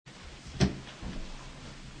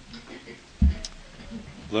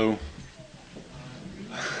Hello.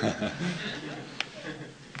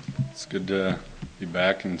 It's good to be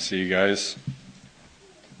back and see you guys.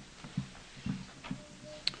 I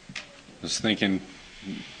was thinking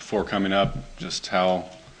before coming up just how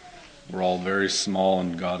we're all very small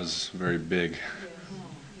and God is very big.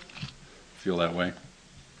 Feel that way.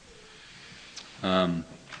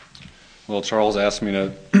 Well, Charles asked me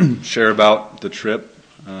to share about the trip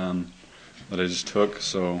that I just took,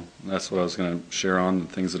 so that's what I was going to share on, the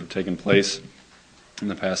things that have taken place in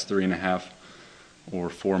the past 3.5 or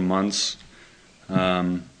 4 months.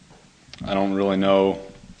 I don't really know.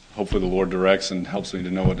 Hopefully the Lord directs and helps me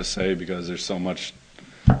to know what to say, because there's so much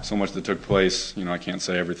that took place. I can't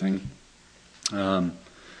say everything.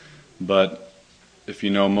 But if you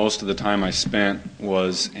know, most of the time I spent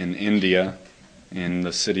was in India, in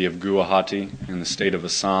the city of Guwahati, in the state of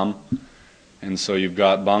Assam. And so you've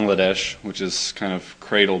got Bangladesh, which is kind of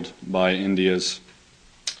cradled by India's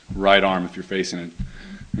right arm if you're facing it.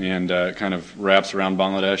 And it kind of wraps around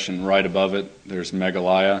Bangladesh, and right above it there's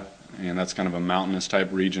Meghalaya, and that's kind of a mountainous type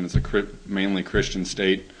region. It's a mainly Christian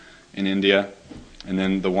state in India. And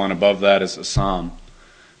then the one above that is Assam.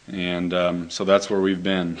 And so that's where we've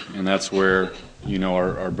been. And that's where,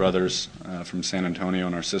 our brothers from San Antonio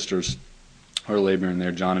and our sisters are laboring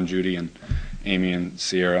there, John and Judy and Amy and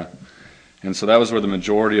Sierra. And so that was where the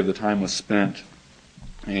majority of the time was spent.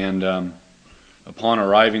 And upon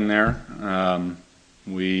arriving there,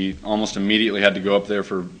 we almost immediately had to go up there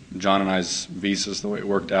for John and I's visas, the way it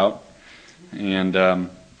worked out. And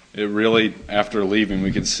it really, after leaving,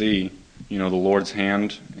 we could see, the Lord's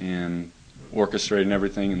hand in orchestrating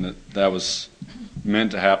everything, and that was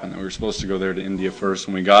meant to happen, that we were supposed to go there to India first.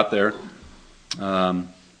 When we got there,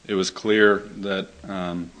 it was clear that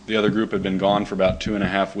the other group had been gone for about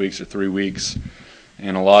 2.5 weeks or 3 weeks,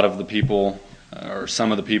 and a lot of the people, or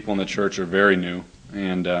some of the people in the church, are very new,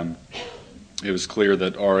 and it was clear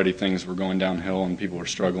that already things were going downhill and people were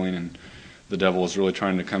struggling, and the devil was really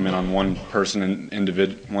trying to come in on one person,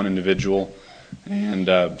 one individual,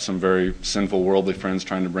 and some very sinful worldly friends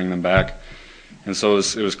trying to bring them back. And so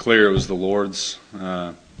it was clear it was the Lord's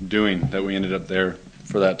doing that we ended up there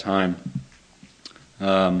for that time.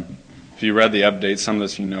 If you read the updates, some of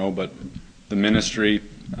this but the ministry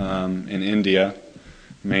in India,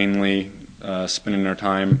 mainly spending their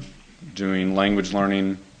time doing language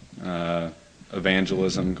learning,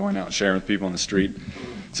 evangelism, going out sharing with people on the street.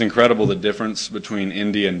 It's incredible the difference between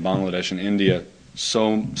India and Bangladesh. In India,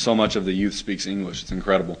 so much of the youth speaks English. It's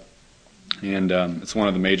incredible. And it's one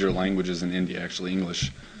of the major languages in India, actually,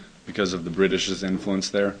 English, because of the British's influence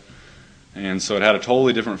there. And so it had a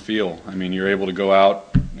totally different feel. I mean, you're able to go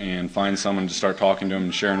out and find someone to start talking to them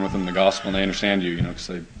and sharing with them the gospel, and they understand you, because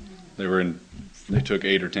they took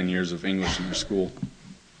 8 or 10 years of English in their school.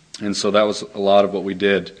 And so that was a lot of what we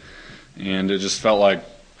did. And it just felt like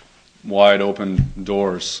wide open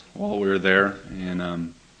doors while we were there,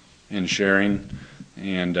 and in sharing,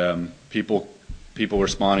 and people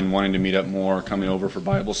responding, wanting to meet up more, coming over for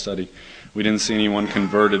Bible study. We didn't see anyone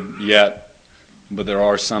converted yet, but there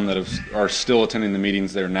are some that are still attending the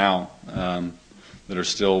meetings there now, that are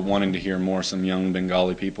still wanting to hear more. Some young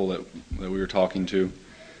Bengali people that we were talking to.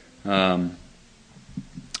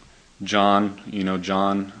 John,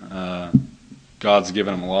 God's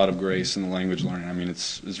given him a lot of grace in the language learning. I mean,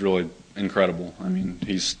 it's really incredible. I mean,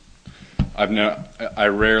 I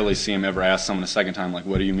rarely see him ever ask someone a second time, like,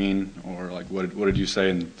 what do you mean? Or like, what did you say?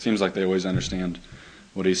 And it seems like they always understand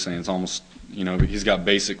what he's saying. It's almost, he's got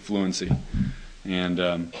basic fluency. And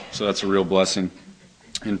so that's a real blessing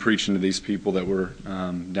in preaching to these people that were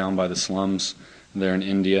down by the slums there in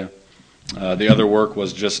India. The other work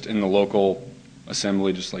was just in the local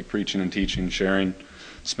assembly, just like preaching and teaching, sharing,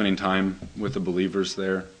 spending time with the believers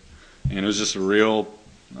there. And it was just a real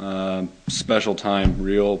special time,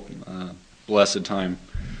 real blessed time.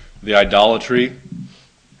 The idolatry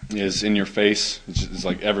is in your face. It's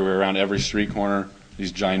like everywhere, around every street corner.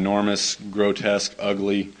 These ginormous, grotesque,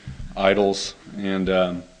 ugly idols,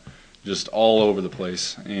 and just all over the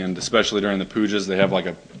place. And especially during the pujas, they have like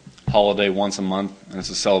a holiday once a month, and it's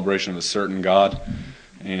a celebration of a certain god.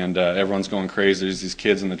 And everyone's going crazy. There's these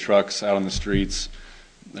kids in the trucks out on the streets.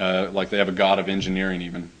 Like they have a god of engineering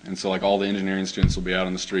even. And so like all the engineering students will be out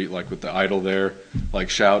on the street like with the idol there, like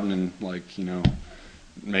shouting and like,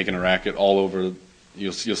 making a racket all over.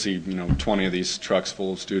 You'll see 20 of these trucks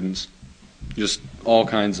full of students. Just all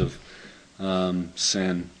kinds of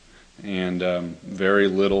sin, and very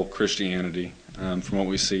little Christianity from what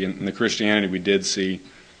we see. And the Christianity we did see,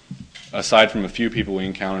 aside from a few people we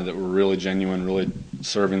encountered that were really genuine, really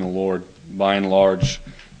serving the Lord, by and large,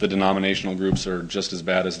 the denominational groups are just as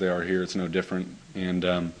bad as they are here. It's no different.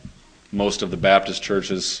 And most of the Baptist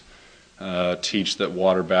churches teach that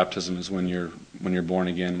water baptism is when you're born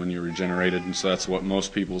again, when you're regenerated, and so that's what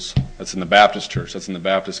that's in the Baptist church, that's in the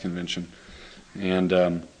Baptist convention, and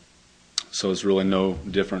so it's really no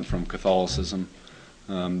different from Catholicism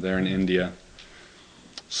there in India.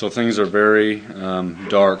 So things are very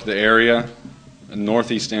dark. The area,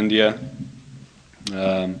 northeast India,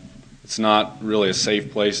 it's not really a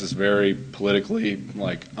safe place. It's very politically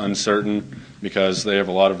uncertain because they have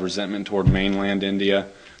a lot of resentment toward mainland India.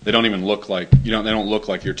 They don't even look like they don't look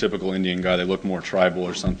like your typical Indian guy. They look more tribal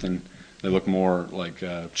or something. They look more like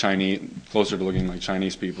Chinese, closer to looking like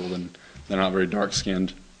Chinese people than they're not very dark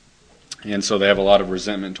skinned. And so they have a lot of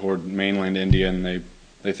resentment toward mainland India, and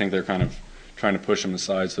they think they're kind of trying to push them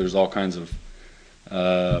aside. So there's all kinds of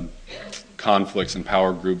conflicts and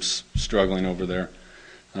power groups struggling over there.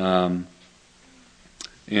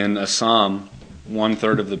 In Assam,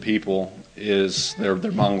 1/3 of the people they're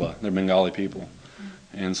Bangla, they're Bengali people.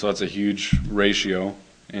 And so that's a huge ratio,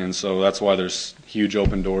 and so that's why there's huge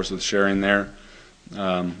open doors with sharing there.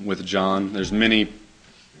 With John, there's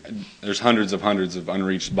hundreds of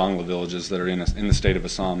unreached Bangla villages that are in the state of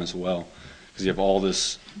Assam as well, because you have all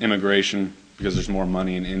this immigration because there's more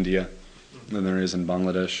money in India than there is in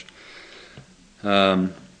Bangladesh.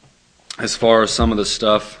 As far as some of the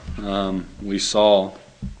stuff we saw,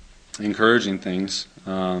 encouraging things,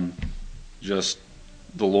 just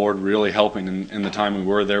the Lord really helping in the time we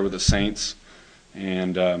were there with the saints,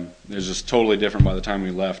 and it was just totally different by the time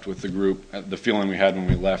we left with the group, the feeling we had when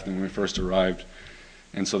we left and when we first arrived,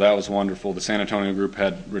 and so that was wonderful. The San Antonio group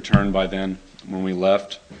had returned by then when we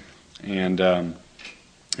left, and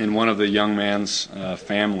in one of the young man's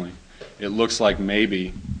family, it looks like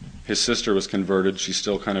maybe his sister was converted. She's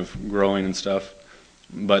still kind of growing and stuff,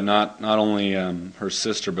 but not only her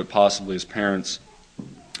sister, but possibly his parents,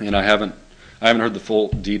 and I haven't heard the full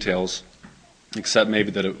details, except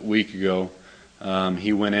maybe that a week ago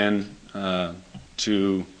he went in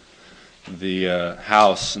to the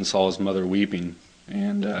house and saw his mother weeping,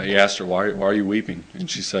 and he asked her, why are you weeping? And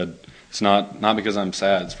she said, it's not because I'm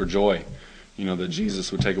sad, it's for joy, that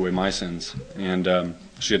Jesus would take away my sins. And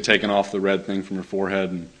she had taken off the red thing from her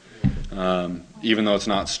forehead, and even though it's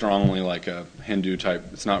not strongly like a Hindu type,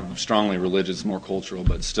 it's not strongly religious, it's more cultural,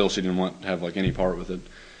 but still she didn't want to have any part with it.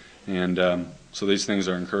 And so these things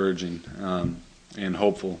are encouraging and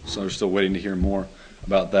hopeful. So we're still waiting to hear more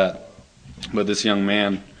about that. But this young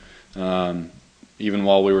man, even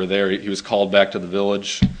while we were there, he was called back to the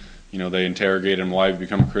village. They interrogated him, why have you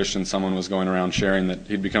become a Christian? Someone was going around sharing that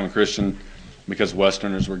he'd become a Christian because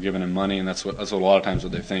Westerners were giving him money, and that's what a lot of times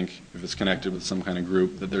what they think, if it's connected with some kind of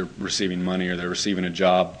group, that they're receiving money or they're receiving a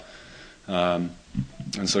job. And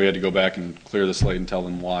so he had to go back and clear the slate and tell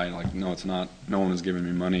them why. No, it's not. No one is giving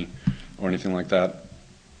me money or anything like that.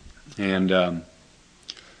 And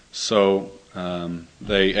so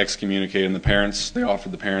they excommunicated, and they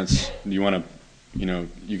offered the parents, do you want to,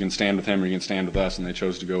 you can stand with him or you can stand with us, and they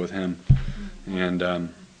chose to go with him. And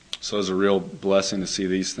so it was a real blessing to see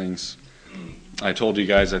these things. I told you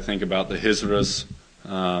guys, I think, about the Hizras,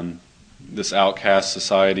 this outcast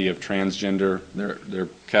society of transgender. They're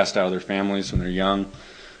cast out of their families when they're young,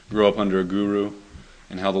 grew up under a guru,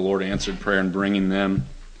 and how the Lord answered prayer in bringing them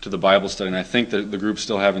to the Bible study. And I think that the group's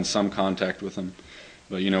still having some contact with them.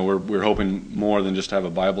 But, we're hoping more than just to have a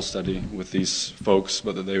Bible study with these folks,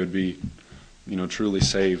 but that they would be, truly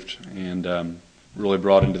saved and really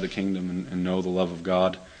brought into the kingdom and know the love of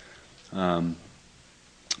God.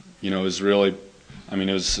 It was really,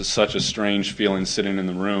 it was such a strange feeling sitting in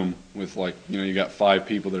the room with you got 5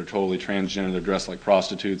 people that are totally transgender, they're dressed like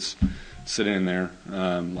prostitutes, sitting in there,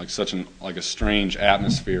 such a strange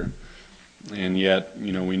atmosphere. And yet,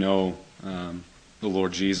 we know the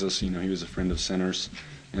Lord Jesus, he was a friend of sinners.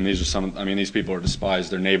 And these are these people are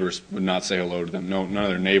despised. Their neighbors would not say hello to them. No, none of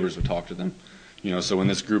their neighbors would talk to them. So when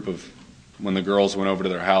the girls went over to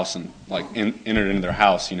their house and entered into their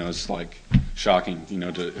house, it's shocking,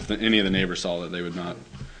 if any of the neighbors saw that, they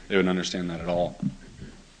wouldn't understand that at all.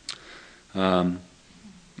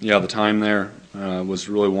 The time there was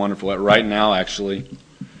really wonderful. Right now, actually,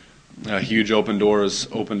 a huge open door has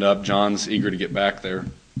opened up. John's eager to get back there.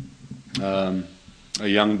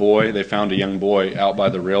 They found a young boy out by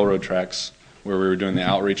the railroad tracks where we were doing the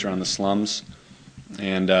outreach around the slums.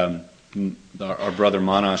 And our brother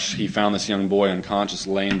Manash, he found this young boy unconscious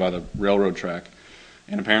laying by the railroad track.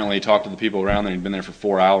 And apparently he talked to the people around there. He'd been there for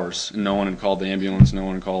 4 hours, and no one had called the ambulance, no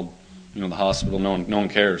one had called the hospital, no one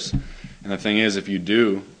cares. And the thing is, if you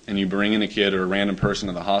do, and you bring in a kid or a random person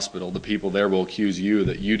to the hospital, the people there will accuse you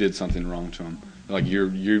that you did something wrong to them. Like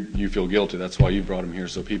you feel guilty. That's why you brought him here.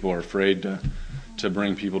 So people are afraid to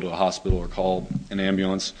bring people to a hospital or call an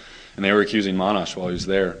ambulance. And they were accusing Monash while he was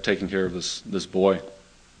there, taking care of this boy.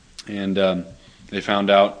 And they found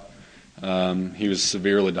out he was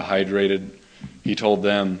severely dehydrated. He told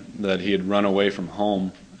them that he had run away from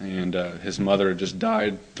home, and his mother had just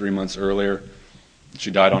died 3 months earlier.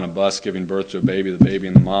 She died on a bus giving birth to a baby. The baby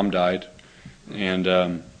and the mom died.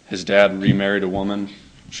 And his dad remarried a woman.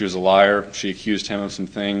 She was a liar. She accused him of some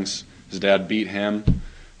things. His dad beat him.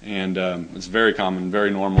 And it's very common, very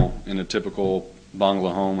normal in a typical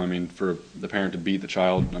Bangla home. I mean, for the parent to beat the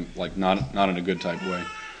child, like not in a good type of way.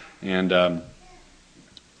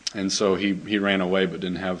 And so he ran away, but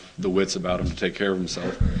didn't have the wits about him to take care of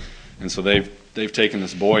himself. And so they've taken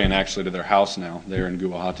this boy and actually to their house now. They're in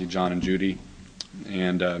Guwahati, John and Judy,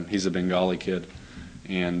 and he's a Bengali kid,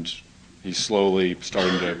 and he's slowly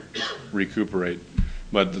starting to recuperate.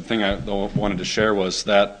 But the thing I wanted to share was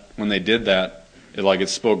that when they did that, it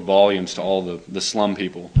spoke volumes to all the slum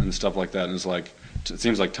people and stuff like that. And it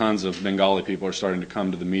seems like tons of Bengali people are starting to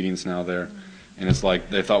come to the meetings now there. And it's like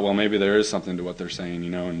they thought, well, maybe there is something to what they're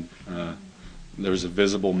saying, and there's a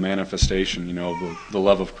visible manifestation, of the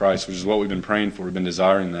love of Christ, which is what we've been praying for. We've been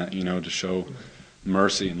desiring that, to show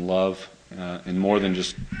mercy and love, and more than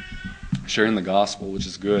just sharing the gospel, which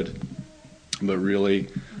is good, but really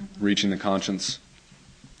reaching the conscience,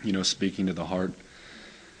 speaking to the heart.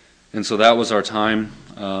 And so that was our time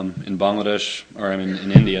in Bangladesh,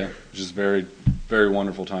 in India, which is very, very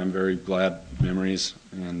wonderful time, very glad memories,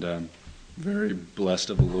 and very blessed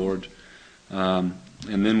of the Lord.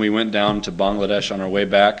 And then we went down to Bangladesh on our way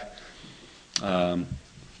back.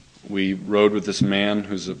 We rode with this man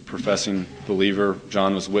who's a professing believer.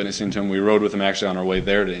 John was witnessing to him. We rode with him actually on our way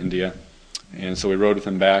there to India. And so we rode with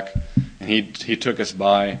him back. And he took us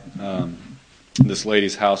by this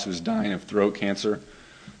lady's house who was dying of throat cancer.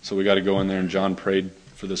 So we got to go in there, and John prayed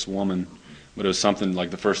for this woman. But it was something like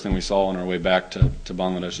the first thing we saw on our way back to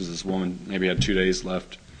Bangladesh is this woman maybe had 2 days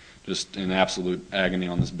left, just in absolute agony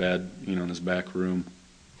on this bed, in this back room.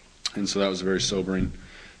 And so that was very sobering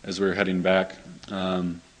as we were heading back.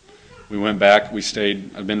 We went back. We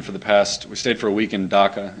stayed. We stayed for a week in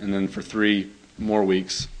Dhaka, and then for 3 more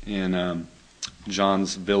weeks in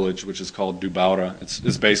John's village, which is called Dubaura.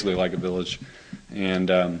 It's basically like a village. And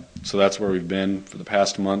so that's where we've been for the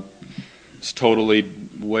past month. It's totally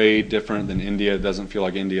way different than India. It doesn't feel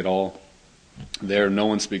like India at all. There, no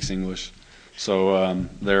one speaks English. So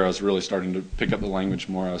there I was really starting to pick up the language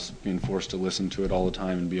more. I was being forced to listen to it all the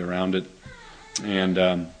time and be around it.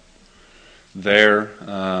 And there,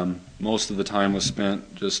 most of the time was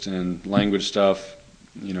spent just in language stuff,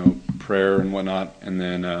 prayer and whatnot. And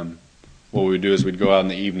then what we would do is we'd go out in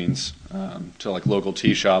the evenings to local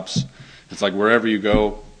tea shops. It's like wherever you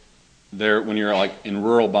go, there when you're in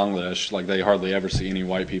rural Bangladesh, they hardly ever see any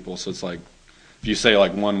white people. So it's like, if you say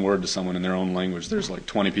one word to someone in their own language, there's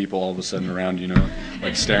 20 people all of a sudden around you,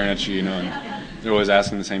 staring at you, and they're always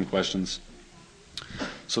asking the same questions.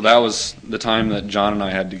 So that was the time that John and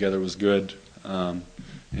I had together was good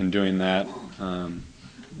in doing that.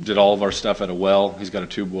 Did all of our stuff at a well. He's got a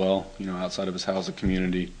tube well, outside of his house, a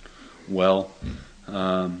community well.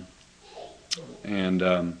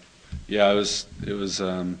 It was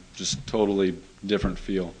just totally different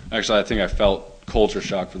feel. Actually, I think I felt culture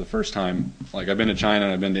shock for the first time. I've been to China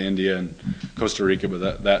and I've been to India and Costa Rica,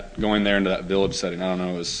 but that going there into that village setting, I don't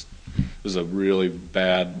know, it was a really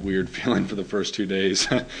bad, weird feeling for the first 2 days.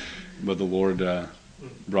 But the Lord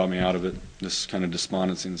brought me out of it. This kind of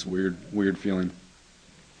despondency, this weird feeling.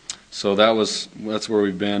 So that's where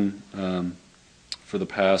we've been for the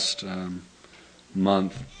past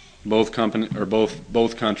month. Both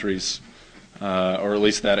countries, or at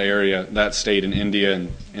least that area, that state in India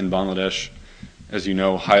and in Bangladesh, as you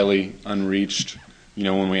know, highly unreached.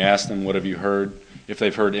 When we ask them, what have you heard? If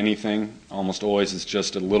they've heard anything, almost always it's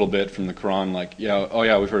just a little bit from the Quran,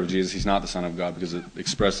 we've heard of Jesus. He's not the Son of God, because it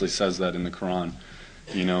expressly says that in the Quran.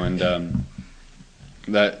 And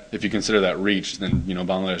that if you consider that reached, then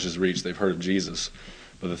Bangladesh is reached. They've heard of Jesus,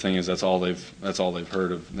 but the thing is, that's all they've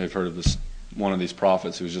heard of. They've heard of this one of these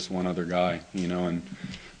prophets who's just one other guy, and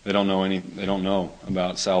they don't know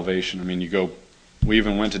about salvation. We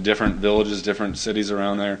even went to different villages, different cities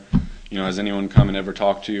around there. Has anyone come and ever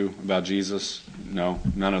talked to you about Jesus? No,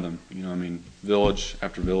 none of them. Village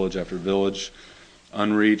after village after village,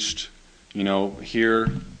 unreached.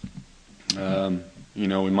 Here, you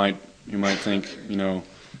might think,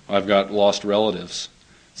 I've got lost relatives.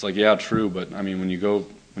 It's yeah, true, but when you go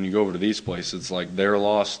over to these places, it's they're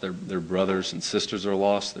lost. Their brothers and sisters are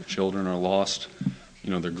lost. Their children are lost.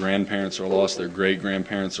 Their grandparents are lost. Their great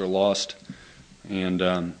grandparents are lost.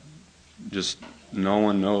 and just no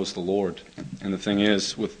one knows the Lord. And the thing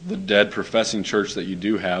is, with the dead professing church that you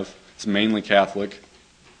do have, it's mainly Catholic.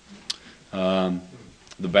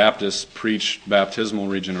 The Baptists preach baptismal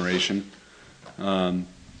regeneration, and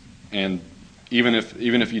even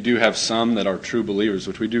if you do have some that are true believers,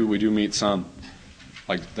 which we do meet some,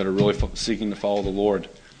 like that are really seeking to follow the Lord.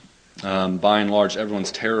 By and large,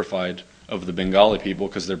 everyone's terrified of the Bengali people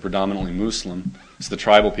because they're predominantly Muslim. It's the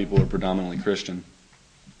tribal people who are predominantly Christian.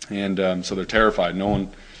 And so they're terrified. No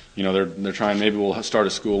one, they're trying, maybe we'll start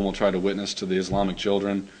a school and we'll try to witness to the Islamic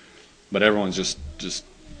children, but everyone's just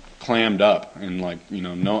clammed up, and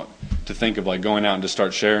to think of going out and just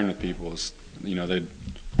start sharing with people is, they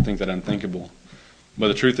think that unthinkable. But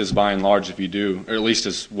the truth is, by and large, if you do, or at least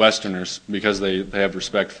as Westerners, because they have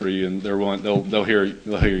respect for you and they're willing, they'll hear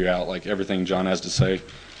you out. Like everything John has to say,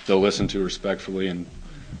 they'll listen to respectfully, and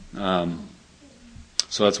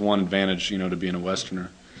so that's one advantage, to being a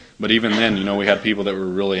Westerner. But even then, we had people that were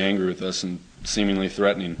really angry with us and seemingly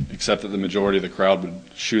threatening, except that the majority of the crowd would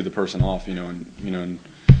shoo the person off,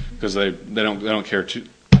 because they don't care too.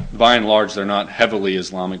 By and large, they're not heavily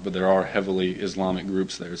Islamic, but there are heavily Islamic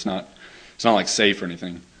groups there. It's not like safe or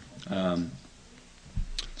anything.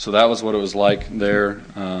 So that was what it was like there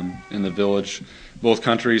in the village. Both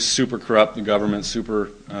countries super corrupt. The government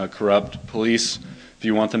super corrupt. Police, if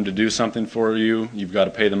you want them to do something for you, you've got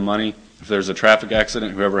to pay them money. If there's a traffic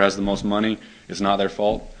accident, whoever has the most money, it's not their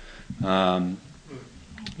fault. We've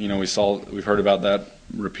heard about that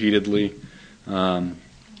repeatedly.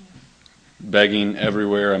 Begging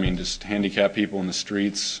everywhere. Just handicapped people in the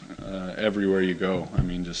streets everywhere you go.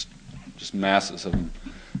 Just masses of them,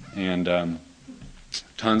 and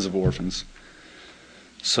tons of orphans.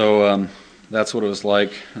 So that's what it was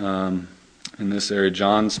like in this area.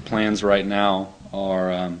 John's plans right now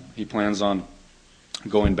are he plans on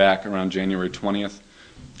going back around January 20th.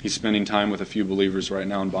 He's spending time with a few believers right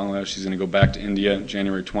now in Bangladesh. He's going to go back to India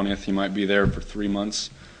January 20th. He might be there for 3 months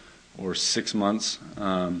or 6 months.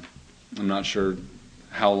 I'm not sure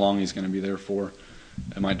how long he's going to be there for.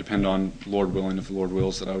 It might depend on Lord willing, if the Lord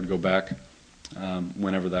wills, that I would go back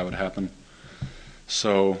whenever that would happen.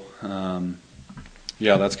 So,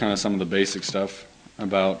 that's kind of some of the basic stuff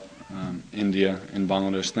about India and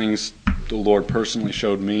Bangladesh. Things the Lord personally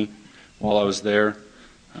showed me while I was there.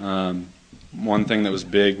 One thing that was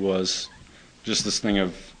big was just this thing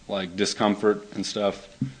of discomfort and stuff.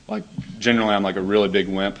 Generally I'm a really big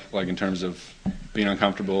wimp, in terms of being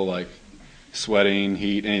uncomfortable, sweating,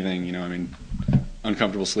 heat, anything,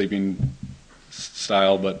 uncomfortable sleeping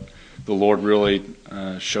style, but the Lord really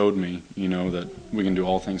showed me, that we can do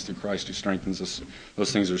all things through Christ who strengthens us.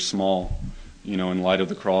 Those things are small, in light of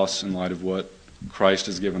the cross, in light of what Christ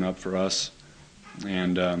has given up for us.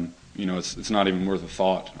 And, it's not even worth a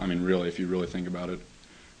thought. Really, if you really think about it.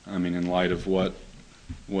 In light of what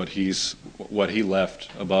he left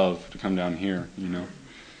above to come down here,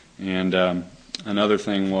 And another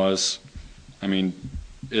thing was,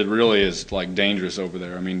 it really is dangerous over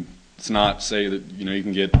there. It's not say that you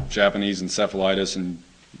can get Japanese encephalitis and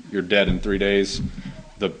you're dead in 3 days.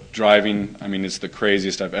 The driving, it's the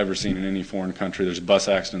craziest I've ever seen in any foreign country. There's bus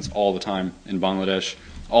accidents all the time in Bangladesh.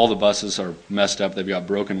 All the buses are messed up. They've got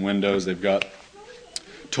broken windows. They've got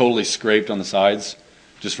totally scraped on the sides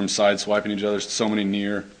just from side swiping each other. So many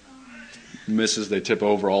near misses. They tip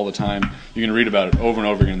over all the time. You can read about it over and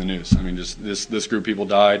over again in the news. Just this group of people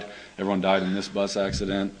died. Everyone died in this bus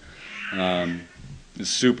accident. It's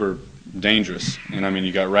super dangerous. And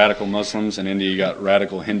you got radical Muslims. In India, you got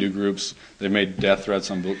radical Hindu groups. They've made death threats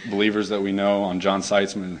on believers that we know, on John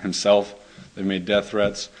Seitzman himself. They've made death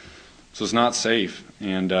threats. So it's not safe.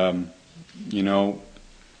 And, the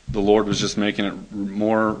Lord was just making it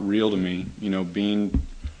more real to me, being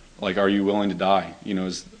are you willing to die?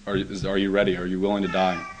 Are you ready? Are you willing to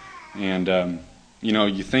die? And,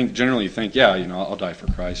 generally you think, I'll die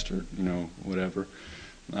for Christ, or, whatever.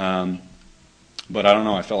 But I don't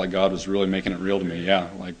know, I felt like God was really making it real to me.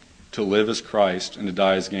 To live as Christ and to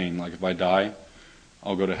die as gain. If I die,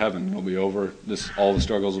 I'll go to heaven. It'll be over. All the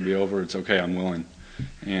struggles will be over. It's okay, I'm willing.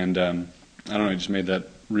 And, I don't know, it just made that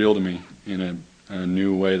real to me in a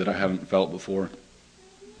new way that I haven't felt before.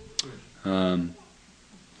 And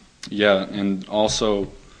also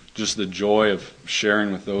just the joy of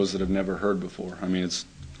sharing with those that have never heard before. It's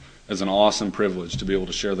an awesome privilege to be able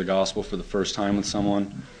to share the gospel for the first time with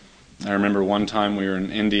someone. I remember one time we were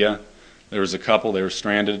in India. There was a couple, they were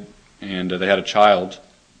stranded, and they had a child.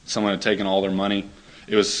 Someone had taken all their money.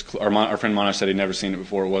 It was our friend Manish said he'd never seen it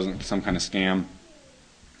before. It wasn't some kind of scam.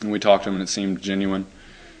 And we talked to him, and it seemed genuine.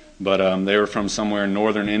 But they were from somewhere in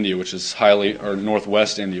northern India, which is or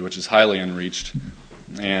northwest India, which is highly unreached.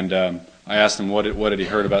 And I asked him what had he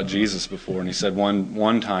heard about Jesus before, and he said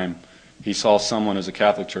one time he saw someone as a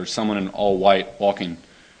Catholic church, someone in all white walking,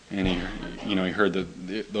 and he heard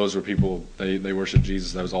that those were people, they worship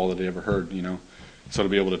Jesus. That was all that he ever heard, So to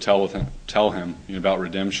be able to tell him about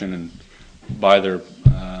redemption and buy their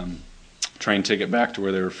train ticket back to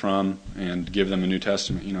where they were from and give them a New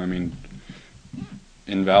Testament,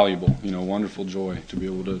 invaluable, wonderful joy to be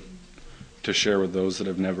able to share with those that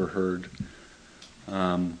have never heard.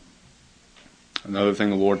 Another thing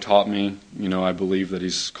the Lord taught me, I believe that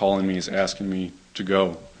He's calling me, He's asking me to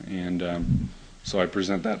go. And so I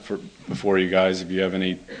present that before you guys. If you have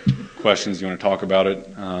any questions, you want to talk about it,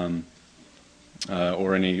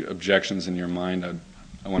 or any objections in your mind, I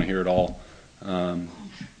want to hear it all.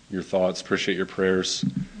 Your thoughts, appreciate your prayers.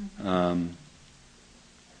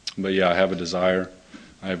 But yeah, I have a desire.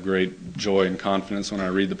 I have great joy and confidence when I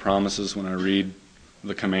read the promises, when I read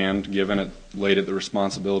the command given laid at the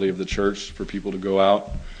responsibility of the church for people to go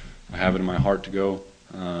out. I have it in my heart to go.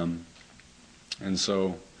 And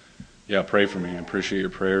so, yeah, pray for me. I appreciate your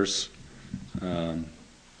prayers. I'm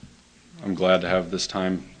glad to have this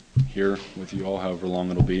time here with you all, however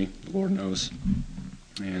long it'll be. The Lord knows.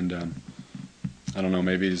 And I don't know,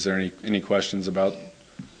 maybe is there any questions about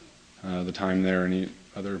the time there, any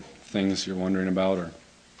other things you're wondering about? Or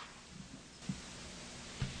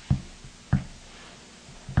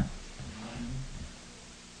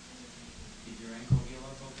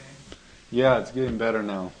yeah, it's getting better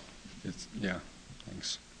now.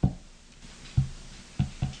 Thanks.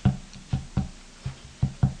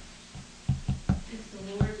 If the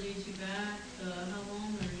Lord leads you back, how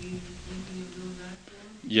long are you thinking of going back for?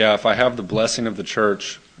 Yeah, if I have the blessing of the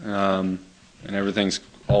church, and everything's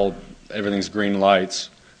green lights,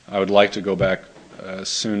 I would like to go back as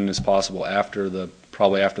soon as possible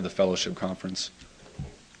probably after the fellowship conference.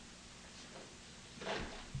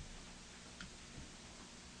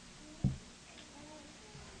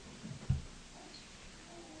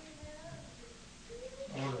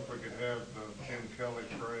 I wonder if we could have Jim Kelly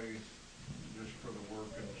pray just for the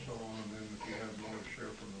work and so on, and then if you have more to share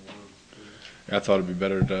from the Word too. I thought it'd be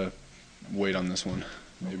better to wait on this one,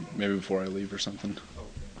 maybe before I leave or something. Okay.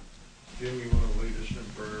 Jim, you want to lead us in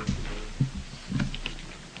prayer today?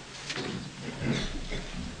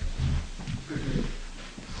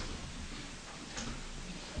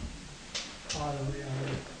 Father, we are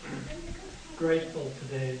grateful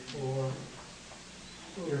today for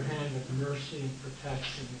your hand of mercy and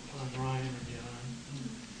protection upon Ryan and John.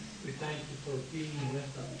 We thank you for being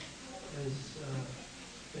with them as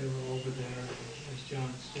they were over there, as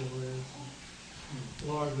John still is.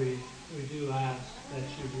 Lord, we do ask that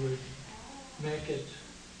you would make it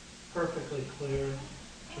perfectly clear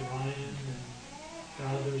to Ryan and to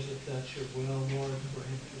others if that's your will, Lord, for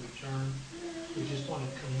him to return. We just want to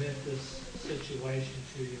commit this situation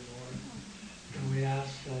to you, Lord. And we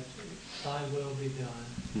ask that thy will be done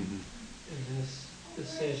in this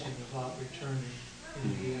decision about returning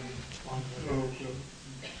India on the ocean.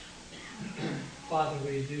 Father,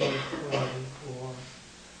 we do pray for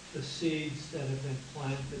the seeds that have been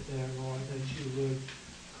planted there, Lord, that you would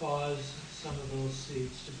cause some of those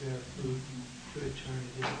seeds to bear fruit to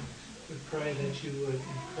eternity. We pray that you would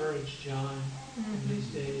encourage John in these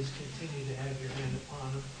days, continue to have your hand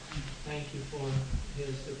upon him. Thank you for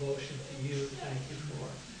his devotion to you. Thank you for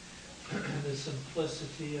the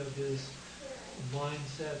simplicity of his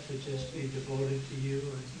mindset to just be devoted to you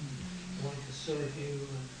and want to serve you,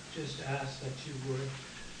 and just ask that you would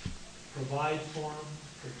provide for him,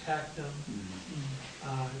 protect him,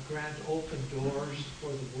 grant open doors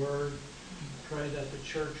for the word. Pray that the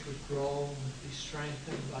church would grow and be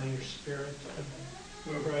strengthened by your Spirit.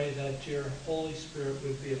 We pray that your Holy Spirit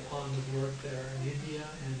would be upon the work there in India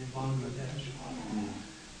and in Bangladesh.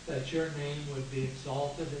 That your name would be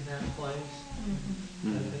exalted in that place.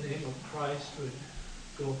 That the name of Christ would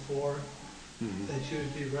go forth. That you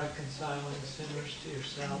would be reconciling sinners to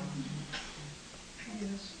yourself.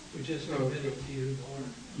 We just commit it to you, Lord.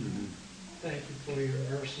 Thank you for your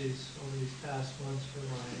mercies over these past months for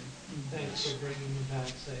Ryan. Thanks for bringing him back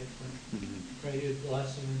safely. Pray you'd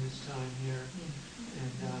bless him in his time here and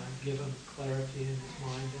give him clarity in his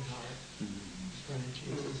mind and heart. Pray in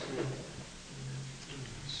Jesus' name.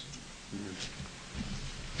 Amen.